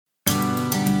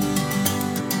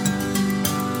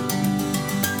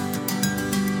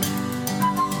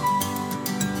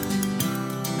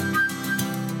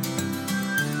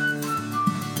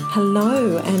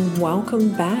Hello and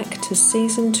welcome back to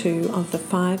Season 2 of the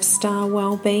 5-Star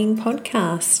Wellbeing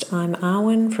Podcast. I'm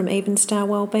Arwen from Even Star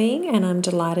Wellbeing and I'm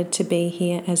delighted to be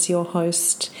here as your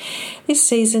host. This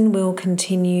season we'll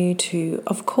continue to,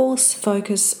 of course,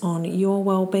 focus on your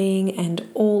wellbeing and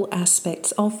all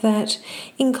aspects of that,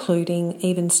 including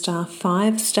Even Star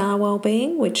 5-Star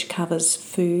Wellbeing, which covers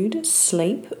food,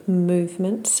 sleep,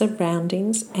 movement,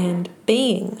 surroundings and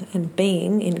being. And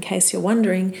being, in case you're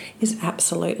wondering, is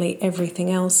absolutely everything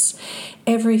else.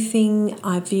 Everything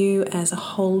I view as a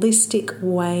holistic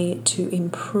way to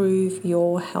improve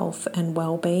your health and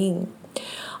well-being.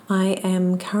 I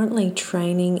am currently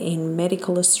training in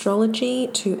medical astrology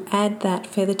to add that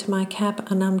feather to my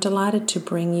cap, and I'm delighted to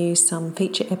bring you some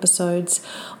feature episodes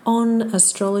on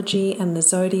astrology and the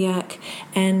zodiac,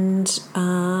 and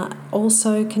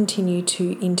also continue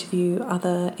to interview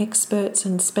other experts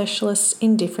and specialists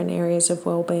in different areas of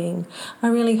well-being. I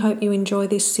really hope you enjoy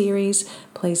this series.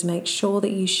 Please make sure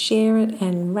that you share it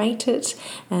and rate it,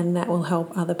 and that will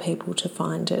help other people to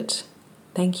find it.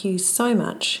 Thank you so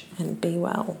much and be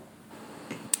well.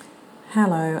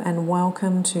 Hello and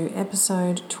welcome to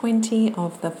episode 20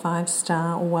 of the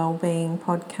 5-Star Wellbeing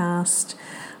Podcast.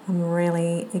 I'm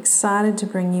really excited to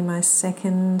bring you my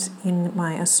second in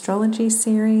my astrology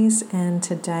series, and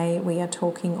today we are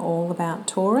talking all about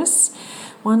Taurus.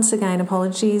 Once again,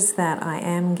 apologies that I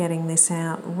am getting this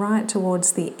out right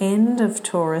towards the end of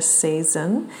Taurus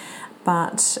season.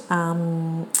 But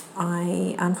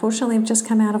I unfortunately have just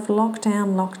come out of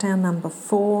lockdown number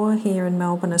 4 here in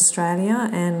Melbourne, Australia,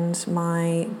 and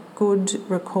my good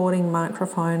recording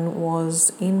microphone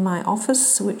was in my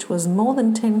office, which was more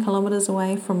than 10 kilometres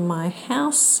away from my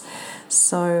house.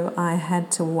 So I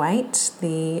had to wait.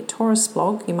 The Taurus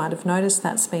blog, you might have noticed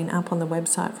that's been up on the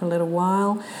website for a little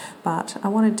while, but I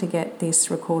wanted to get this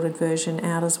recorded version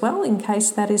out as well in case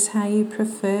that is how you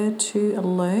prefer to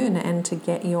learn and to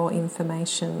get your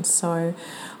information. So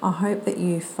I hope that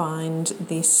you find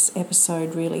this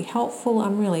episode really helpful.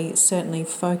 I'm really certainly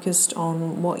focused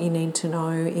on what you need to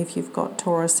know if you've got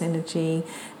Taurus energy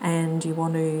and you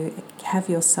want to have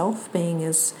yourself being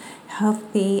as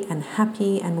healthy and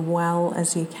happy and well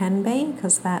as you can be,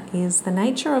 because that is the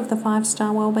nature of the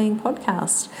 5-Star Wellbeing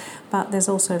Podcast. But there's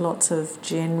also lots of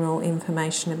general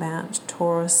information about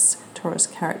Taurus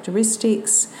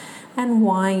characteristics, and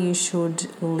why you should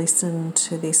listen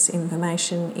to this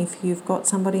information if you've got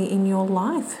somebody in your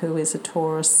life who is a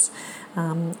Taurus,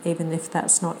 even if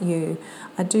that's not you.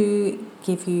 I do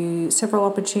give you several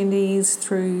opportunities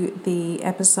through the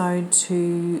episode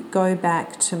to go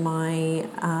back to my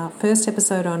first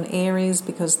episode on Aries,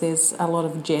 because there's a lot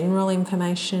of general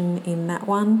information in that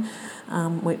one,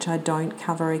 which I don't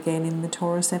cover again in the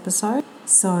Taurus episode.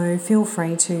 So feel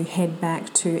free to head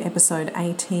back to episode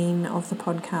 18 of the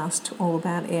podcast, all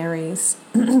about Aries,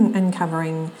 and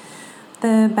covering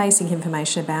the basic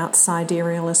information about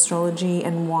sidereal astrology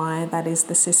and why that is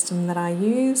the system that I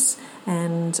use,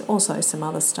 and also some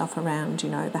other stuff around,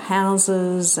 the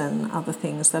houses and other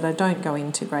things that I don't go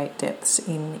into great depths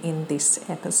in this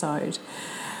episode.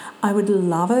 I would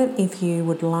love it if you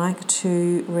would like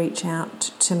to reach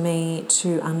out to me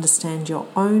to understand your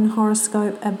own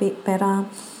horoscope a bit better.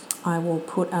 I will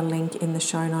put a link in the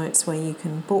show notes where you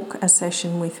can book a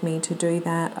session with me to do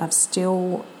that. I've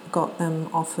still got them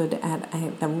offered at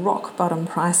the rock bottom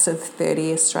price of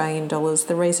 $30 Australian.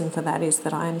 The reason for that is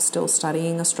that I am still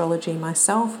studying astrology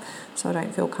myself, so I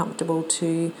don't feel comfortable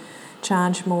to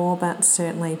charge more, but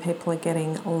certainly people are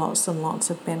getting lots and lots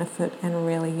of benefit and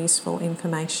really useful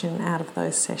information out of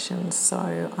those sessions.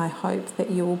 So I hope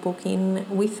that you will book in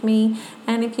with me,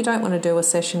 and if you don't want to do a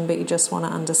session but you just want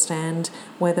to understand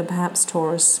whether perhaps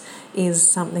Taurus is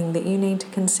something that you need to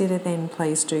consider, then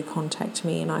please do contact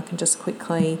me and I can just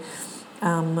quickly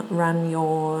run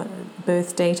your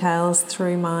birth details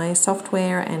through my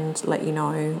software and let you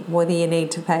know whether you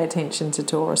need to pay attention to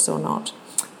Taurus or not.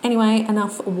 Anyway,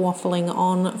 enough waffling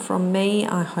on from me.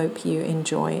 I hope you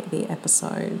enjoy the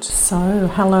episode. So,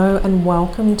 hello and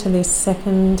welcome to this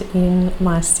second in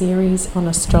my series on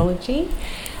astrology.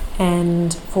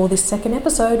 And for this second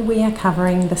episode, we are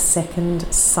covering the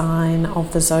second sign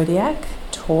of the zodiac,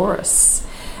 Taurus.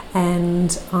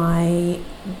 And I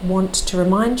want to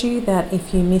remind you that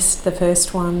if you missed the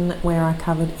first one where I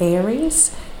covered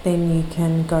Aries, then you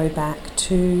can go back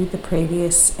to the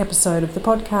previous episode of the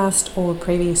podcast or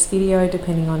previous video,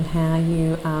 depending on how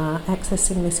you are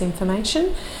accessing this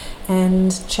information,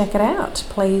 and check it out.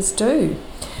 Please do.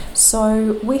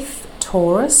 So with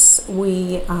Taurus,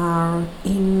 we are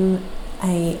in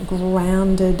a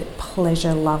grounded,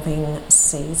 pleasure-loving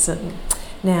season.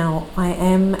 Now, I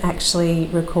am actually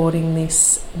recording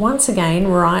this once again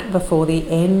right before the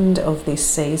end of this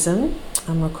season.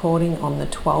 I'm recording on the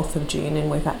 12th of June, and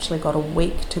we've actually got a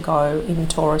week to go in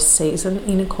Taurus season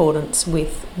in accordance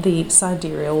with the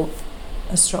sidereal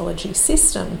astrology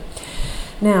system.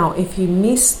 Now, if you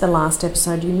missed the last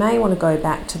episode, you may want to go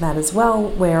back to that as well,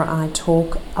 where I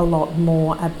talk a lot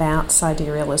more about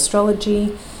sidereal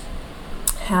astrology,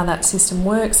 how that system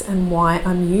works and why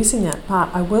I'm using it. But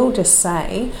I will just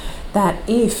say that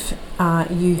if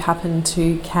you happen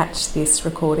to catch this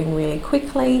recording really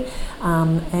quickly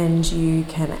and you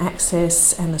can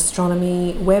access an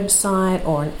astronomy website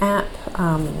or an app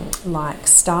like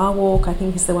Starwalk, I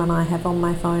think is the one I have on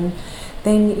my phone,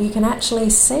 then you can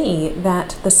actually see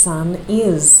that the Sun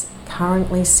is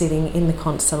currently sitting in the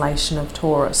constellation of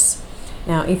Taurus.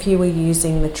 Now, if you were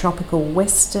using the tropical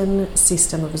Western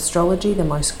system of astrology, the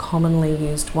most commonly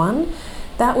used one,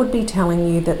 that would be telling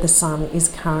you that the Sun is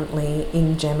currently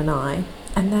in Gemini,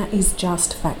 and that is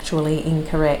just factually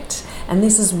incorrect. And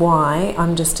this is why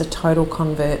I'm just a total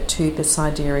convert to the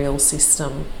sidereal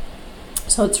system.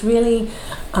 So it's really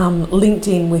linked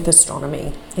in with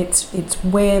astronomy. It's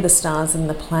where the stars and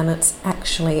the planets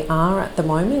actually are at the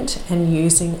moment, and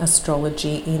using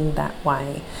astrology in that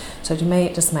way. So to me,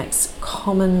 it just makes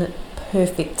common,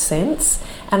 perfect sense.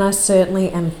 And I certainly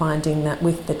am finding that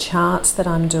with the charts that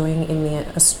I'm doing in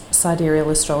the sidereal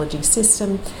astrology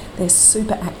system, they're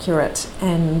super accurate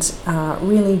and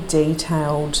really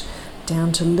detailed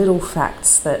down to little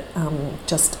facts that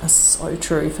just are so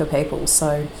true for people.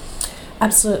 So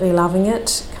absolutely loving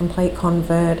it, complete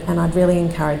convert, and I'd really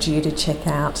encourage you to check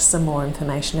out some more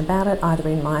information about it, either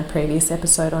in my previous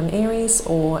episode on Aries,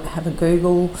 or have a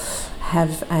Google,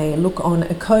 have a look on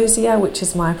Ecosia, which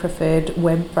is my preferred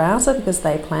web browser because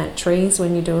they plant trees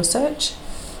when you do a search,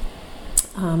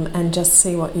 and just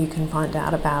see what you can find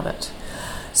out about it.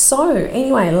 So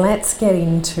anyway, let's get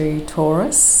into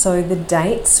Taurus. So the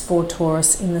dates for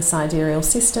Taurus in the sidereal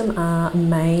system are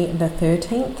May the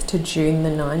 13th to June the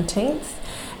 19th.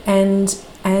 And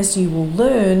as you will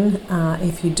learn,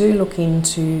 if you do look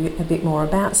into a bit more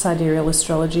about sidereal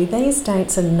astrology, these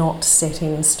dates are not set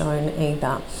in stone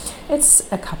either.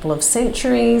 It's a couple of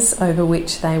centuries over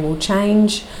which they will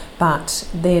change, but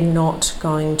they're not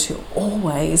going to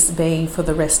always be for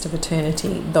the rest of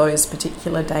eternity, those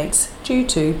particular dates, due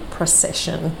to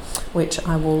precession, which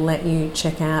I will let you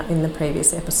check out in the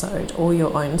previous episode or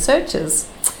your own searches.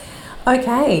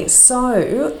 Okay,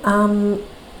 so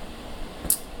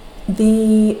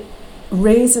the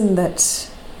reason that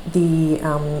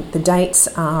the dates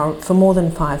are for more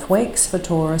than 5 weeks for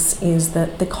Taurus is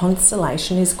that the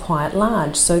constellation is quite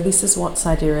large. So this is what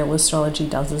sidereal astrology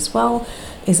does as well,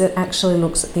 is it actually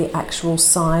looks at the actual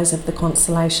size of the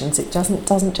constellations. It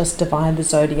doesn't just divide the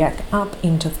zodiac up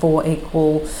into 4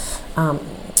 equal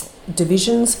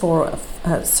divisions for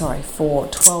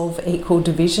 12 equal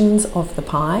divisions of the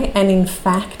pie. And in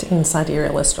fact, in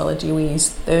sidereal astrology, we use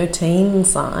 13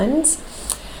 signs.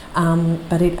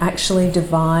 But it actually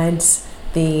divides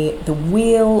the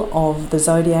wheel of the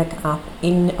zodiac up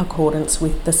in accordance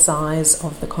with the size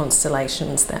of the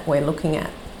constellations that we're looking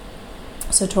at.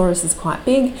 So Taurus is quite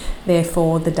big,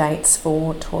 therefore the dates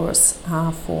for Taurus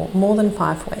are for more than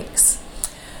 5 weeks.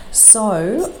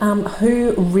 So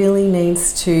who really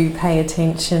needs to pay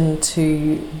attention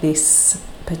to this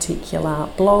particular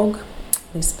blog,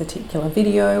 this particular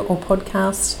video or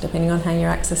podcast, depending on how you're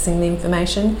accessing the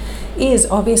information, is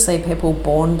obviously people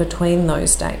born between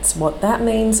those dates. What that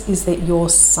means is that your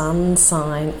sun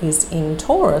sign is in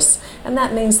Taurus, and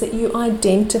that means that you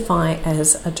identify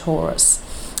as a Taurus.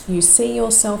 You see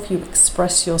yourself, you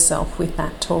express yourself with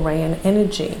that Taurian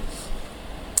energy.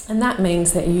 And that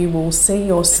means that you will see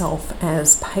yourself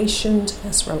as patient,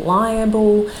 as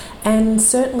reliable, and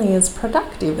certainly as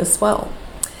productive as well.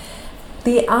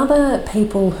 The other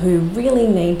people who really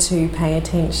need to pay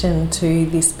attention to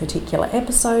this particular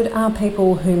episode are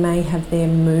people who may have their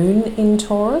moon in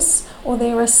Taurus or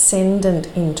their ascendant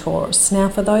in Taurus. Now,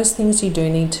 for those things, you do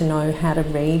need to know how to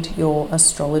read your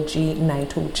astrology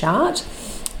natal chart.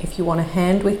 If you want a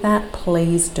hand with that,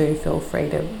 please do feel free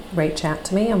to reach out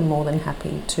to me. I'm more than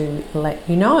happy to let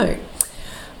you know.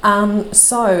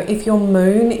 So if your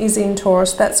moon is in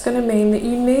Taurus, that's going to mean that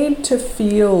you need to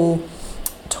feel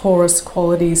Taurus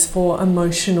qualities for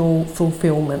emotional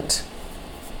fulfillment.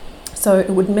 So it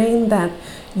would mean that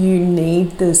you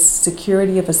need the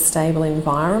security of a stable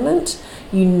environment.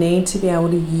 You need to be able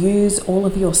to use all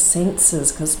of your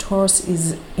senses, because Taurus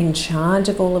is in charge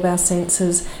of all of our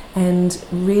senses and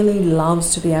really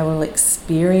loves to be able to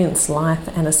experience life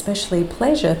and especially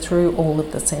pleasure through all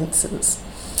of the senses.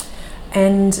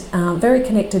 and very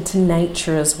connected to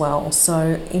nature as well.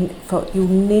 So you'll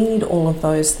need all of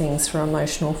those things for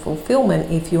emotional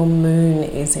fulfillment if your moon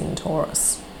is in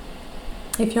Taurus.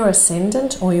 If your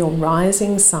ascendant or your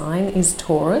rising sign is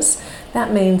Taurus,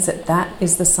 that means that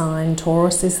is the sign,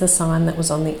 Taurus is the sign that was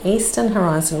on the eastern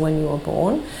horizon when you were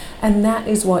born, and that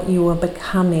is what you are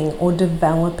becoming or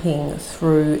developing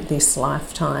through this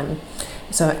lifetime.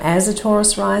 So as a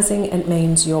Taurus rising, it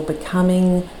means you're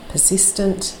becoming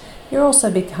persistent, you're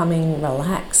also becoming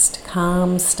relaxed,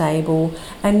 calm, stable,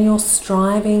 and you're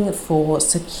striving for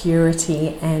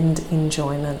security and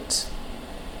enjoyment.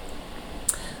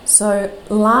 So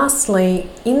lastly,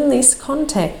 in this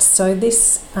context,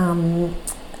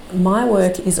 my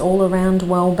work is all around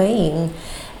well-being,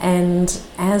 and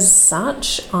as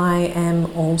such I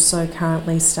am also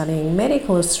currently studying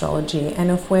medical astrology,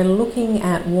 and if we're looking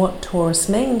at what Taurus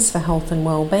means for health and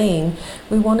well-being,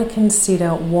 we want to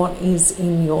consider what is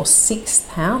in your 6th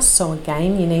house. So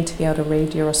again, you need to be able to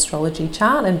read your astrology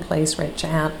chart, and please reach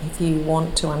out if you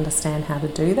want to understand how to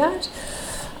do that.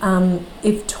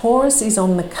 If Taurus is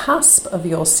on the cusp of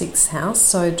your 6th house,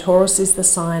 so Taurus is the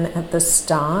sign at the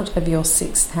start of your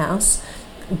 6th house,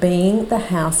 being the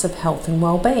house of health and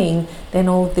well-being, then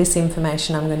all of this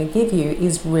information I'm going to give you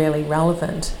is really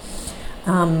relevant.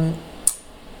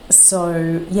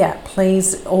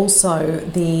 Please also,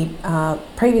 the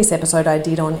previous episode I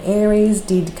did on Aries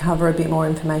did cover a bit more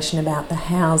information about the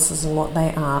houses and what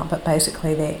they are, but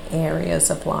basically they're areas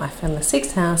of life, and the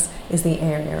 6th house is the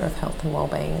area of health and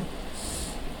well-being.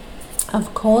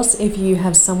 Of course, if you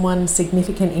have someone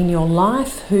significant in your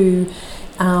life who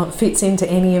fits into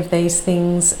any of these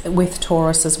things with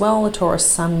Taurus as well, a Taurus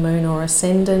sun, moon or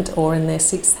ascendant, or in their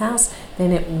 6th house,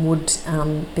 then it would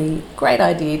be a great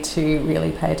idea to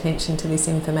really pay attention to this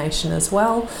information as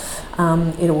well.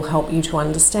 It will help you to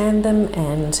understand them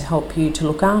and help you to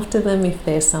look after them if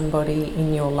there's somebody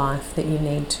in your life that you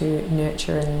need to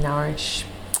nurture and nourish.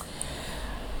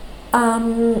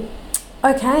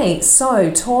 Okay,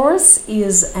 so Taurus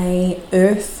is a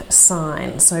earth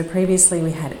sign. So previously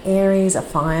we had Aries, a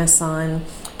fire sign.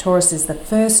 Taurus is the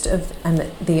first of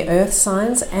the earth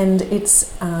signs, and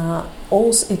its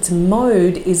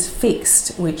mode is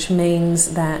fixed, which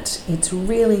means that it's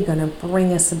really going to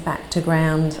bring us back to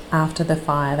ground after the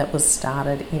fire that was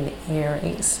started in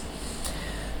Aries.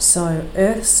 So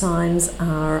earth signs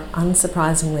are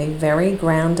unsurprisingly very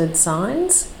grounded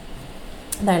signs.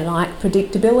 They like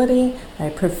predictability,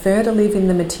 they prefer to live in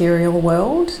the material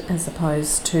world as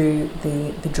opposed to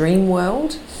the dream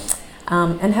world,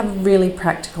 and have a really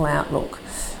practical outlook.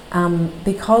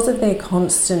 Because of their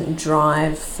constant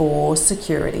drive for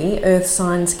security, earth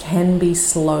signs can be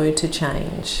slow to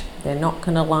change. They're not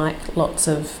going to like lots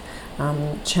of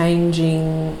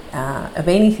changing of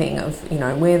anything, of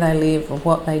where they live, of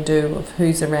what they do, of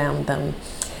who's around them.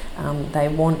 They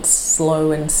want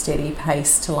slow and steady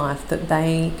pace to life that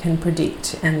they can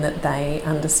predict and that they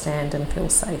understand and feel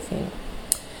safe in.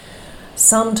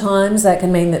 Sometimes that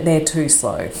can mean that they're too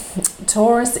slow.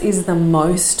 Taurus is the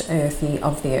most earthy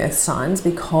of the earth signs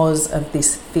because of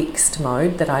this fixed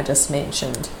mode that I just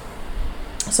mentioned.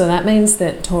 So that means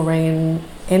that Taurian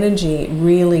energy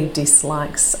really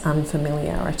dislikes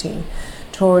unfamiliarity.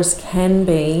 Taurus can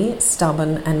be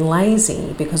stubborn and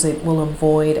lazy because it will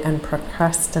avoid and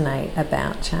procrastinate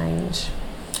about change.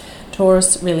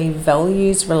 Taurus really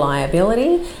values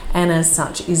reliability and as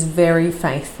such is very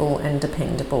faithful and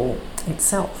dependable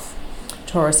itself.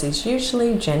 Taurus is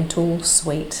usually gentle,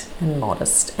 sweet and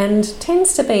modest, and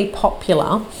tends to be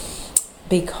popular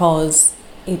because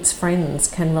its friends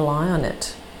can rely on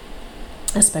it,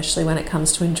 especially when it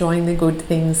comes to enjoying the good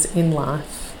things in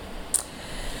life.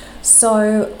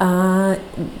 So,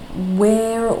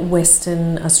 where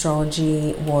Western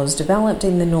astrology was developed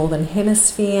in the Northern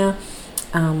Hemisphere,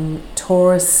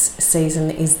 Taurus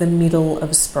season is the middle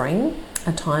of spring,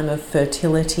 a time of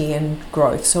fertility and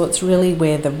growth. So it's really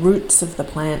where the roots of the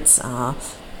plants are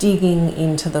digging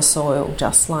into the soil,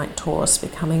 just like Taurus,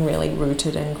 becoming really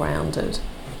rooted and grounded.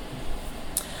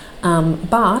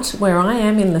 But where I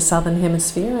am in the Southern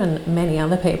Hemisphere, and many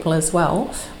other people as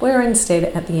well, we're instead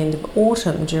at the end of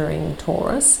autumn during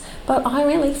Taurus, but I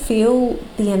really feel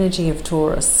the energy of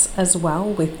Taurus as well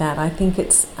with that. I think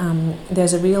it's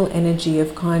there's a real energy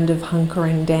of kind of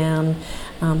hunkering down,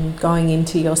 going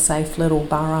into your safe little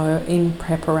burrow in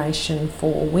preparation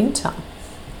for winter.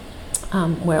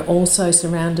 We're also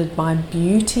surrounded by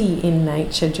beauty in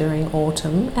nature during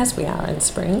autumn, as we are in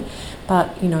spring,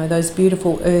 but those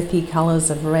beautiful earthy colours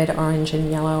of red, orange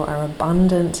and yellow are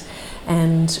abundant,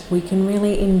 and we can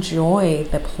really enjoy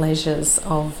the pleasures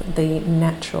of the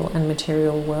natural and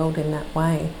material world in that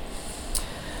way.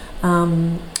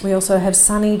 We also have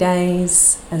sunny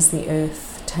days as the earth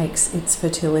takes its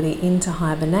fertility into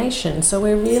hibernation. So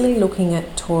we're really looking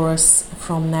at Taurus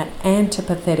from that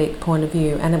antipathetic point of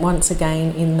view. And once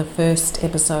again, in the first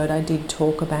episode, I did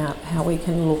talk about how we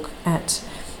can look at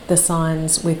the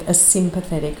signs with a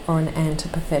sympathetic or an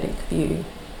antipathetic view.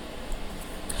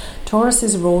 Taurus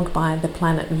is ruled by the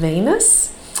planet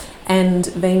Venus, and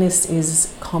Venus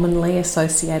is commonly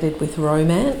associated with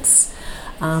romance.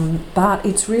 But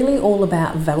it's really all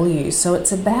about values. So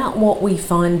it's about what we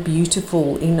find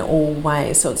beautiful in all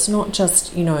ways. So it's not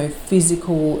just,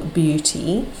 physical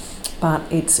beauty, but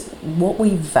it's what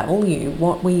we value,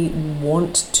 what we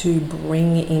want to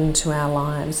bring into our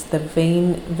lives. The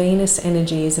Venus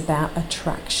energy is about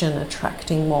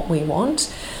attracting what we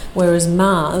want, whereas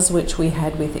Mars, which we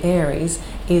had with Aries,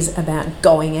 is about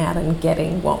going out and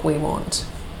getting what we want.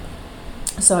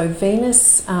 So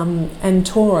Venus and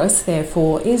Taurus,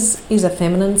 therefore, is a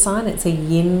feminine sign. It's a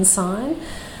yin sign.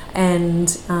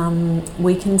 And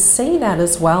we can see that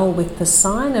as well with the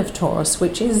sign of Taurus,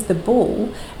 which is the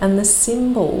bull. And the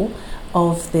symbol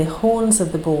of the horns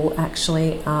of the bull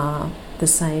actually are the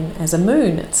same as a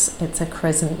moon. It's a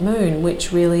crescent moon,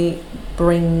 which really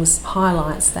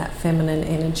highlights that feminine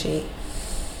energy.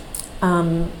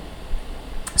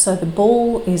 So the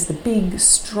bull is the big,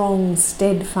 strong,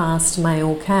 steadfast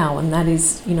male cow, and that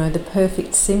is, the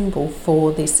perfect symbol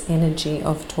for this energy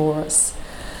of Taurus.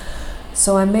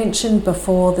 So I mentioned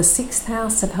before the 6th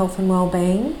house of health and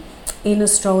well-being. In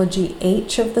astrology,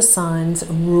 each of the signs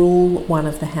rule one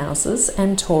of the houses,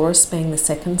 and Taurus, being the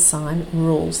second sign,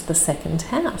 rules the second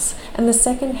house. And the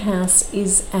second house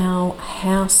is our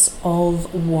house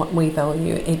of what we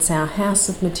value. It's our house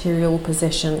of material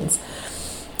possessions.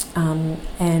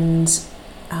 And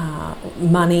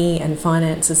money and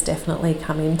finances definitely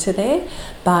come into there,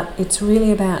 but it's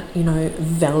really about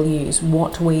values,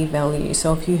 what we value.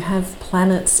 So if you have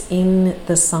planets in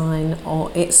the sign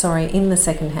in the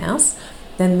second house,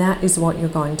 then that is what you're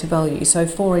going to value. So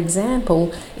for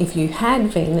example, if you had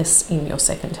Venus in your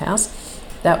second house,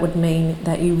 that would mean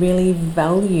that you really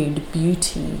valued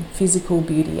beauty, physical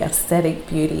beauty, aesthetic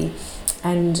beauty,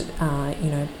 and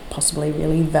possibly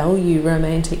really value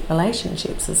romantic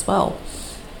relationships as well.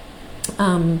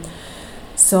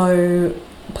 So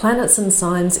planets and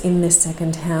signs in this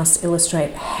second house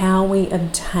illustrate how we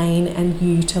obtain and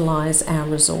utilize our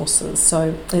resources.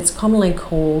 So it's commonly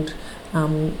called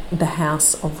the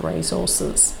house of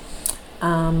resources.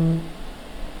 And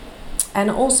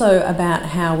also about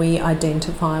how we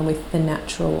identify with the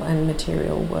natural and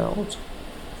material world.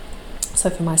 So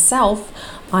for myself,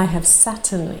 I have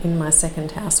Saturn in my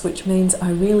second house, which means I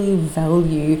really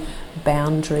value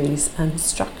boundaries and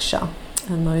structure.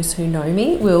 And those who know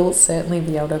me will certainly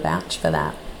be able to vouch for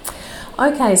that.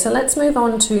 Okay, so let's move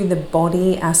on to the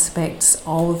body aspects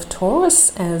of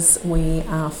Taurus as we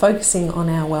are focusing on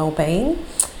our well-being.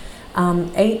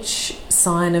 Each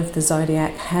sign of the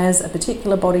zodiac has a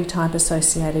particular body type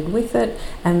associated with it,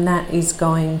 and that is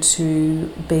going to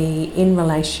be in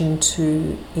relation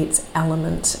to its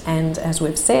element. And as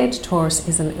we've said, Taurus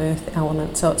is an earth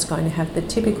element, so it's going to have the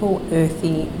typical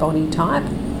earthy body type,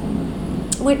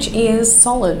 which is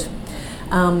solid.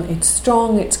 It's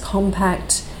strong, it's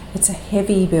compact, it's a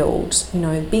heavy build,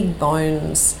 big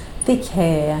bones, thick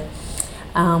hair.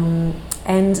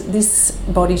 And this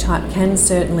body type can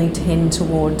certainly tend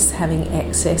towards having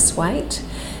excess weight.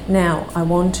 Now, I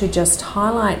want to just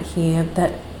highlight here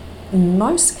that in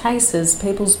most cases,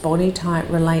 people's body type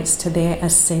relates to their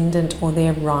ascendant or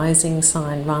their rising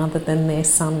sign rather than their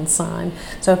sun sign.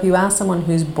 So if you are someone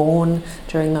who's born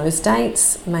during those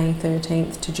dates, May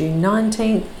 13th to June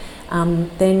 19th,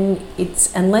 then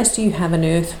it's, unless you have an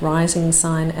earth rising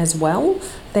sign as well,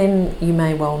 then you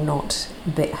may well not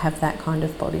have that kind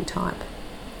of body type.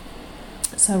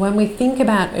 So when we think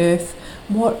about earth,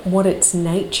 what its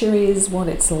nature is, what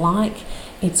it's like,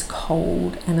 it's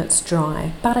cold and it's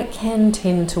dry, but it can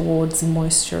tend towards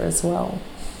moisture as well.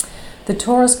 The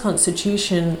Taurus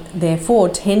constitution, therefore,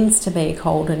 tends to be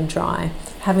cold and dry,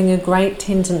 having a great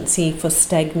tendency for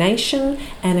stagnation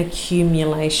and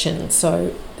accumulation,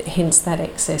 so hence that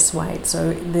excess weight.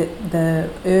 So the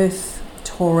earth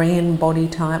Taurian body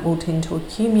type will tend to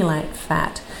accumulate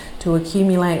fat, to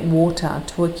accumulate water,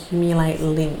 to accumulate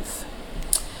lymph.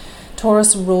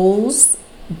 Taurus rules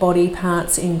body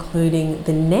parts including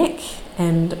the neck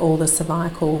and all the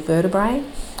cervical vertebrae,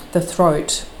 the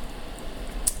throat,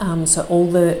 so all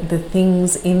the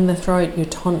things in the throat, your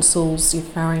tonsils, your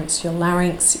pharynx, your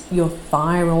larynx, your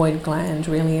thyroid gland,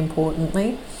 really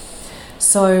importantly.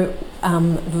 So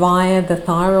via the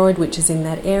thyroid, which is in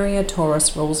that area,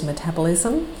 Taurus rules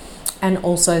metabolism. and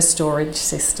also storage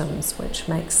systems, which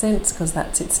makes sense because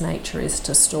that's its nature, is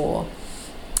to store.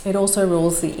 It also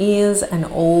rules the ears and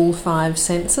all 5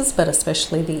 senses, but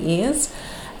especially the ears,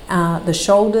 the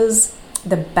shoulders,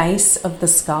 the base of the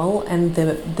skull and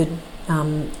the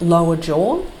lower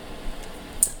jaw,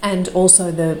 and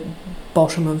also the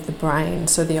bottom of the brain,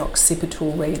 so the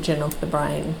occipital region of the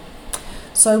brain.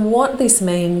 So what this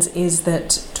means is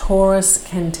that Taurus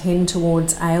can tend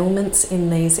towards ailments in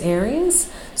these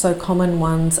areas. So common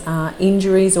ones are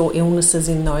injuries or illnesses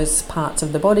in those parts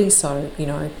of the body. So,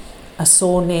 a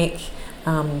sore neck,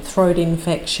 throat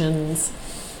infections,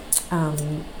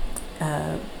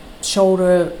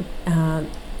 shoulder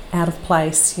out of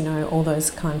place, all those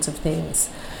kinds of things.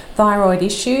 Thyroid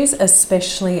issues,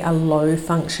 especially a low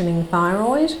functioning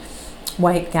thyroid.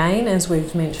 Weight gain, as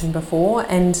we've mentioned before,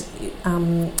 and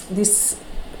this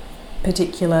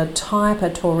particular type, a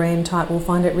Taurian type, will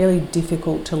find it really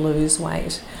difficult to lose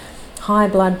weight. High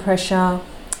blood pressure,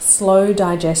 slow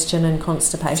digestion and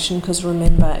constipation, because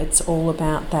remember, it's all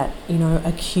about that,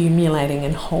 accumulating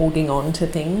and holding on to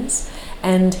things,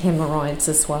 and hemorrhoids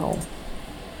as well.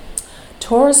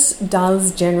 Taurus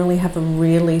does generally have a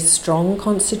really strong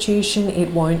constitution.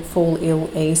 It won't fall ill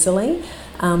easily.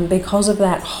 Because of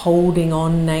that holding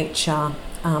on nature,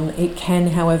 it can,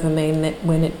 however, mean that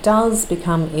when it does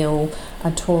become ill, a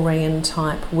Taurian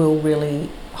type will really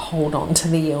hold on to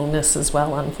the illness as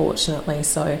well, unfortunately.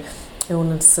 So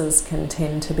illnesses can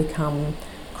tend to become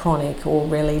chronic or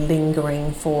really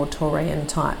lingering for Taurian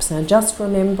types. Now, just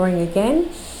remembering again,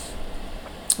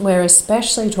 we're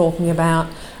especially talking about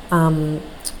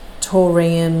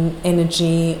Taurian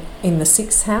energy in the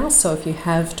 6th house. So if you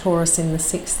have Taurus in the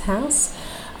 6th house,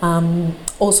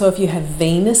 also if you have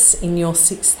Venus in your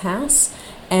 6th house,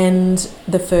 and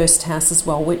the 1st house as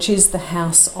well, which is the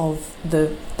house of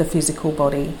the physical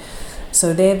body.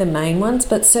 So they're the main ones,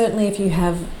 but certainly if you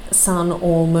have Sun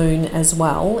or Moon as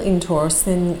well in Taurus,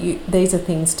 then these are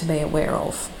things to be aware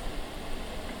of.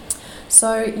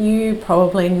 So you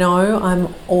probably know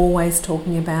I'm always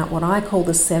talking about what I call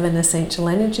the 7 essential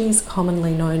energies,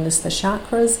 commonly known as the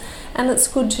chakras. And it's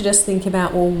good to just think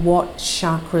about, well, what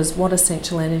chakras, what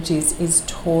essential energies is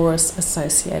Taurus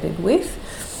associated with?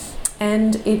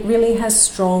 And it really has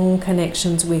strong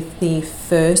connections with the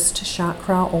 1st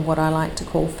chakra, or what I like to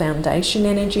call foundation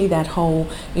energy, that whole,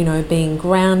 being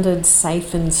grounded,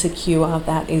 safe and secure.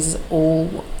 That is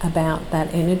all about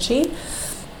that energy.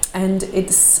 And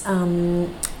it's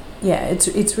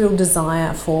real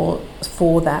desire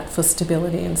for that, for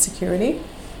stability and security.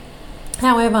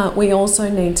 However, we also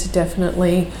need to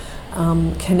definitely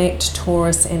connect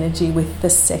Taurus energy with the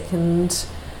 2nd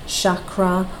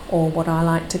chakra, or what I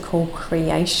like to call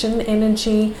creation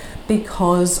energy,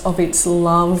 because of its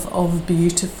love of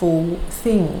beautiful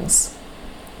things.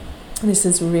 This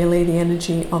is really the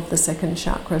energy of the 2nd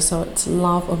chakra. So it's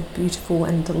love of beautiful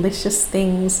and delicious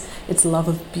things. It's love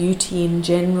of beauty in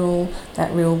general,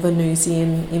 that real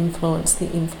Venusian influence,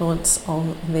 the influence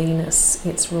of Venus,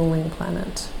 its ruling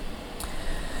planet.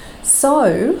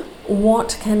 So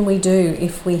what can we do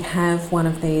if we have one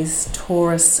of these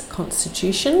Taurus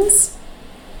constitutions?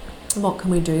 What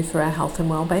can we do for our health and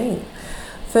well-being?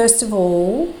 First of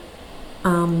all,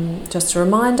 just a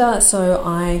reminder, so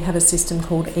I have a system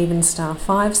called Even Star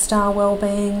 5-Star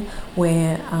Wellbeing,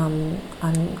 where I'm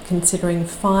considering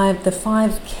the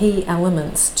 5 key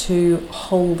elements to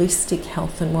holistic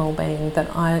health and wellbeing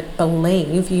that I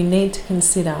believe you need to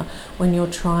consider when you're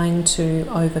trying to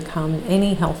overcome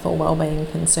any health or wellbeing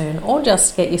concern, or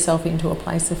just get yourself into a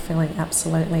place of feeling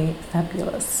absolutely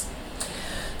fabulous.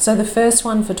 So the first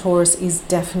one for Taurus is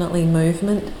definitely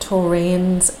movement.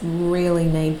 Taurians really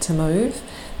need to move.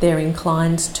 They're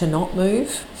inclined to not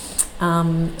move.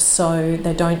 So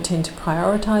they don't tend to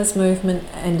prioritise movement,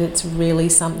 and it's really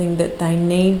something that they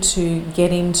need to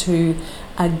get into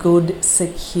a good,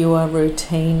 secure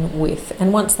routine with.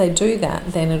 And once they do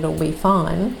that, then it'll be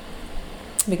fine,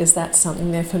 because that's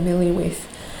something they're familiar with.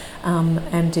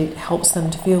 And it helps them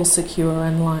to feel secure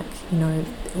and like,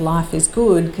 life is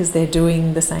good because they're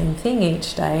doing the same thing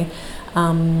each day.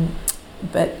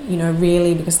 But,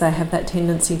 really because they have that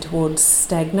tendency towards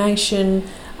stagnation,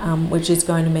 which is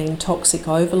going to mean toxic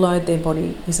overload. Their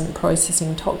body isn't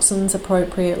processing toxins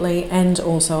appropriately, and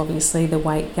also obviously the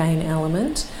weight gain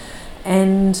element.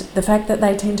 And the fact that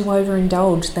they tend to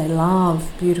overindulge. They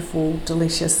love beautiful,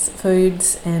 delicious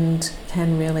foods and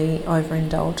can really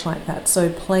overindulge like that. So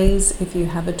please, if you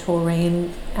have a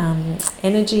Taurian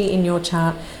energy in your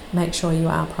chart, make sure you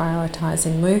are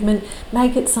prioritizing movement.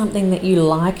 Make it something that you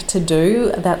like to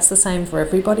do. That's the same for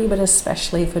everybody, but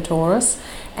especially for Taurus.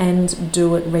 And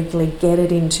do it regularly. Get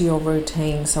it into your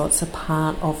routine so it's a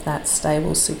part of that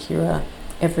stable, secure,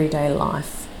 everyday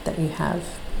life that you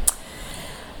have.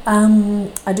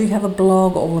 I do have a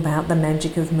blog all about the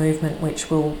magic of movement, which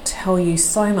will tell you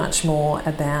so much more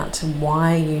about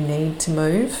why you need to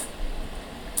move.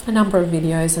 A number of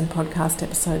videos and podcast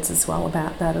episodes as well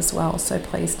about that as well, so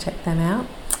please check them out.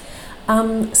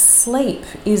 Sleep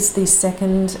is the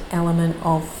second element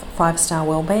of 5-star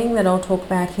wellbeing that I'll talk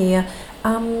about here.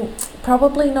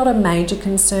 Probably not a major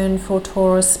concern for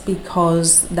Taurus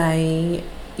because they,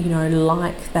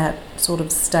 like that sort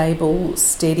of stable,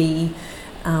 steady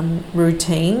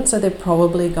routine, so they're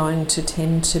probably going to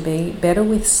tend to be better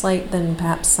with sleep than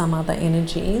perhaps some other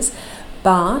energies.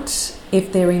 But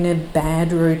if they're in a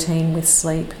bad routine with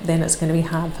sleep, then it's going to be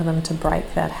hard for them to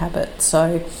break that habit.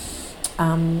 So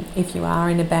if you are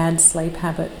in a bad sleep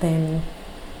habit, then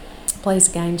please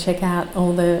again check out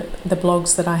all the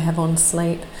blogs that I have on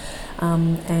sleep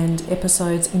and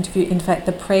episodes, interview. In fact,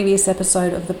 the previous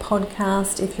episode of the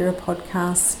podcast, if you're a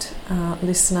podcast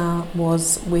listener,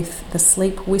 was with the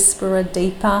sleep whisperer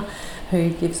Deepa,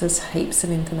 who gives us heaps of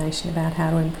information about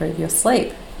how to improve your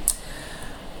sleep.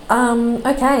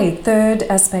 Okay, third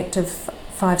aspect of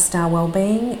 5-star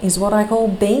wellbeing is what I call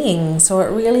being. So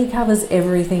it really covers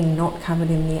everything not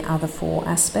covered in the other 4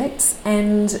 aspects.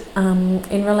 And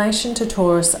in relation to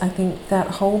Taurus, I think that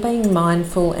whole being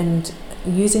mindful and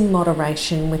using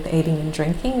moderation with eating and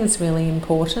drinking is really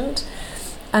important.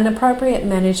 An appropriate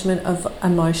management of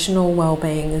emotional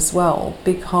well-being as well,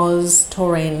 because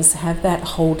Taurians have that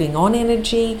holding on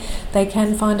energy. They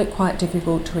can find it quite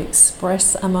difficult to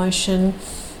express emotion.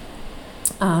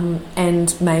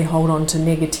 And may hold on to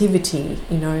negativity,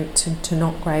 to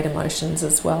not great emotions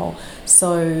as well.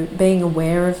 So being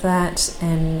aware of that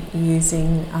and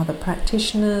using other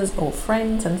practitioners or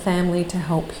friends and family to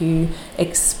help you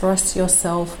express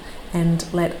yourself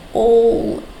and let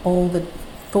all the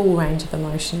full range of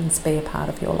emotions be a part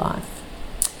of your life.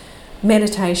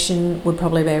 Meditation would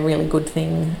probably be a really good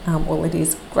thing. Well, it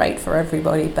is great for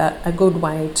everybody, but a good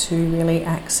way to really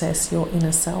access your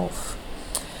inner self.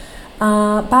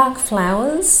 Bach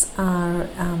flowers are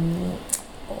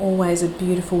always a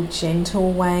beautiful,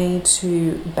 gentle way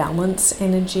to balance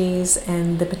energies,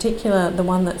 and the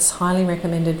one that's highly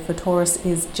recommended for Taurus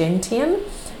is gentian.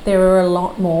 There are a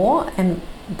lot more, and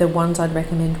the ones I'd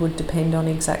recommend would depend on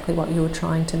exactly what you're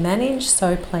trying to manage,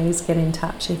 so please get in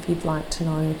touch if you'd like to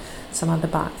know some other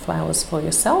Bach flowers for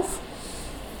yourself.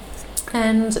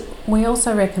 And we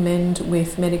also recommend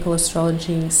with medical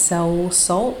astrology cell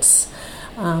salts.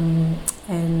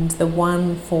 And the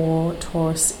one for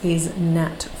Taurus is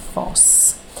Nat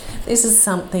Phos. This is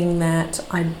something that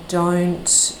I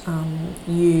don't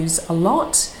use a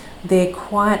lot. They're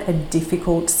quite a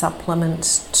difficult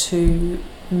supplement to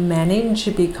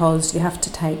manage because you have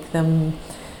to take them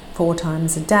 4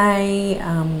 times a day.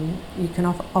 You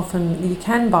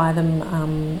can buy them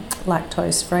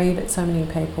lactose free, but so many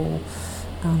people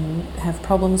have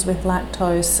problems with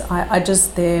lactose.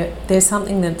 There's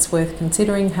something that's worth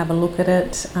considering. Have a look at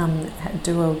it,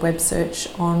 do a web search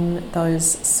on those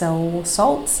cell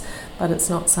salts, but it's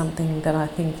not something that I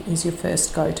think is your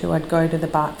first go-to. I'd go to the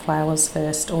Bach flowers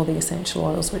first, or the essential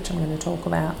oils, which I'm going to talk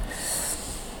about.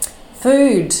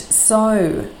 Food.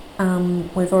 So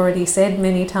we've already said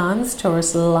many times,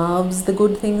 Taurus loves the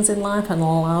good things in life and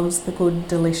loves the good,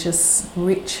 delicious,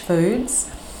 rich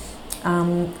foods.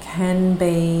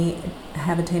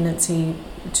 Have a tendency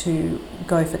to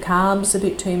go for carbs a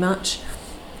bit too much.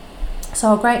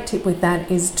 So a great tip with that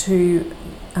is to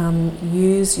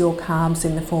use your carbs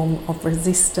in the form of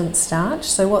resistant starch.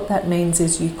 So what that means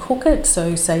is you cook it.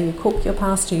 So say you cook your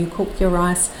pasta, you cook your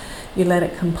rice, you let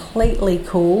it completely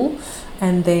cool,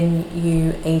 and then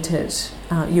you eat it,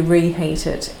 you reheat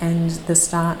it, and the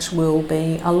starch will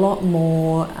be a lot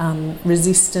more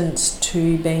resistant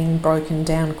to being broken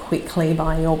down quickly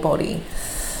by your body.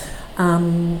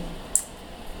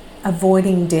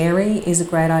 Avoiding dairy is a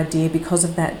great idea because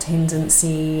of that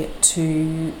tendency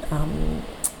to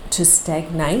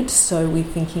stagnate. So we're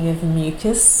thinking of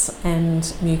mucus,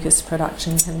 and mucus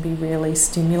production can be really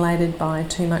stimulated by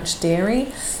too much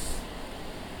dairy.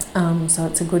 So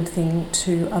it's a good thing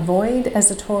to avoid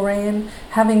as a Taurian.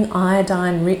 Having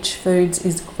iodine-rich foods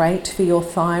is great for your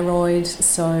thyroid.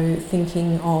 So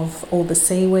thinking of all the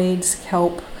seaweeds,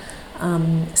 kelp,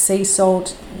 sea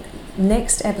salt,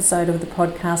 next episode of the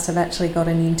podcast, I've actually got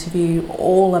an interview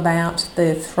all about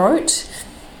the throat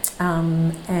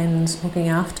and looking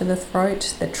after the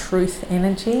throat, the truth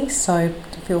energy. So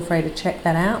feel free to check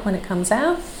that out when it comes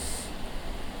out.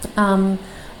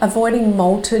 Avoiding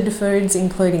malted foods,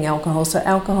 including alcohol. So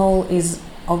alcohol is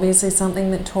obviously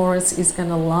something that Taurus is going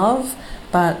to love,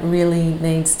 but really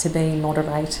needs to be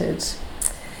moderated.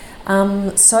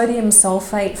 Sodium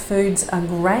sulfate foods are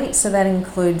great, so that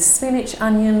includes spinach,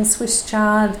 onion, Swiss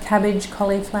chard, cabbage,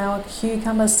 cauliflower,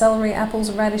 cucumber, celery,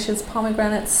 apples, radishes,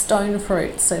 pomegranates, stone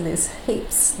fruit. So there's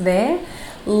heaps there.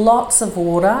 Lots of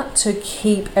water to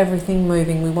keep everything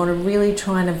moving. We want to really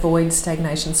try and avoid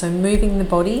stagnation. So moving the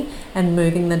body and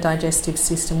moving the digestive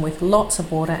system with lots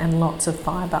of water and lots of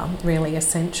fibre, really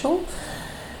essential.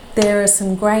 There are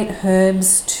some great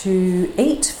herbs to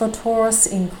eat for Taurus,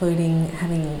 including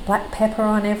having black pepper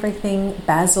on everything,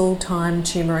 basil, thyme,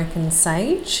 turmeric and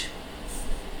sage.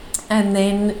 And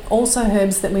then also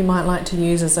herbs that we might like to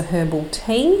use as a herbal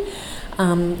tea.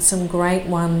 Some great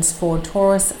ones for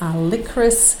Taurus are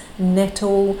licorice,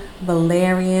 nettle,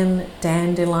 valerian,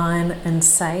 dandelion and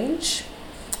sage.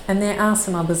 And there are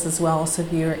some others as well, so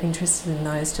if you're interested in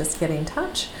those, just get in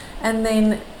touch. And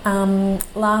then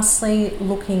lastly,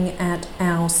 looking at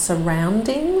our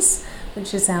surroundings,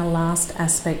 which is our last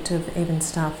aspect of Even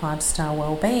Star 5-star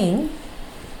wellbeing.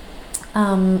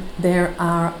 There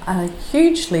are a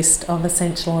huge list of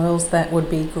essential oils that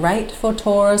would be great for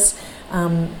Taurus.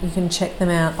 You can check them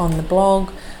out on the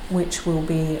blog, which will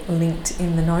be linked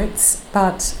in the notes.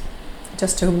 But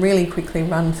just to really quickly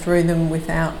run through them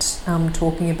without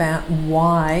talking about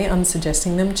why I'm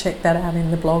suggesting them, check that out in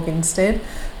the blog instead.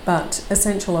 But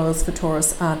essential oils for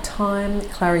Taurus are thyme,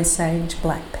 clary sage,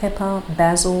 black pepper,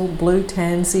 basil, blue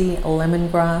tansy,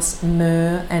 lemongrass,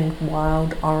 myrrh and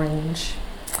wild orange.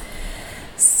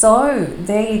 So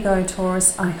there you go,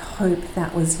 Taurus. I hope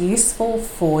that was useful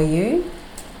for you.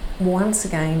 Once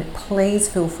again, please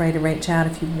feel free to reach out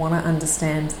if you want to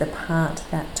understand the part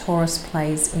that Taurus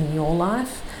plays in your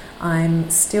life. I'm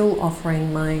still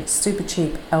offering my super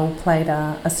cheap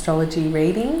L-Plater astrology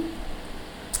reading.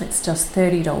 It's just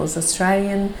 $30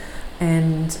 Australian,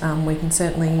 and we can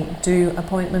certainly do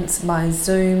appointments by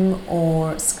Zoom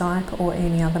or Skype or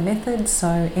any other method.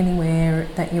 So anywhere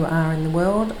that you are in the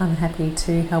world, I'm happy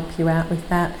to help you out with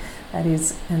that. That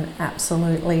is an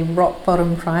absolutely rock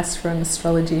bottom price for an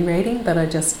astrology reading, but I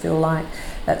just feel like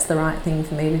that's the right thing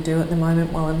for me to do at the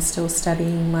moment while I'm still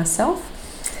studying myself.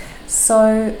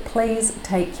 So please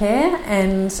take care,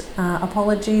 and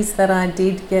apologies that I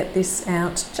did get this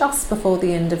out just before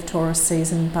the end of Taurus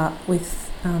season, but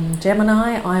with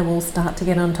Gemini I will start to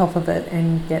get on top of it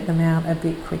and get them out a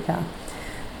bit quicker.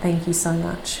 Thank you so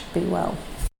much. Be well.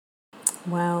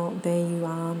 Well, there you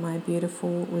are, my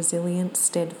beautiful, resilient,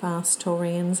 steadfast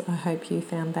Taurians. I hope you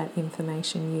found that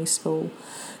information useful.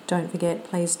 Don't forget,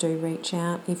 please do reach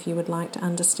out if you would like to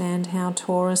understand how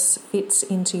Taurus fits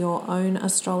into your own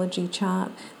astrology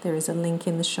chart. There is a link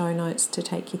in the show notes to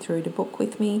take you through to book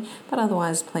with me, but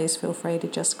otherwise please feel free to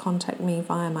just contact me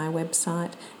via my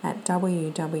website at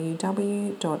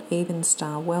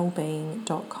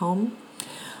www.evenstarwellbeing.com.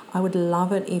 I would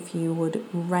love it if you would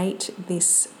rate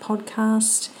this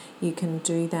podcast. You can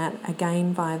do that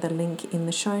again via the link in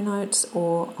the show notes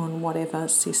or on whatever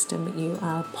system you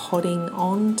are podding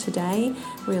on today.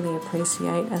 Really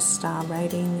appreciate a star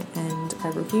rating and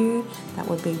a review. That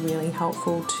would be really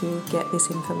helpful to get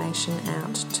this information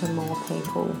out to more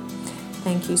people.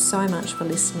 Thank you so much for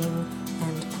listening,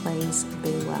 and please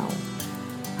be well.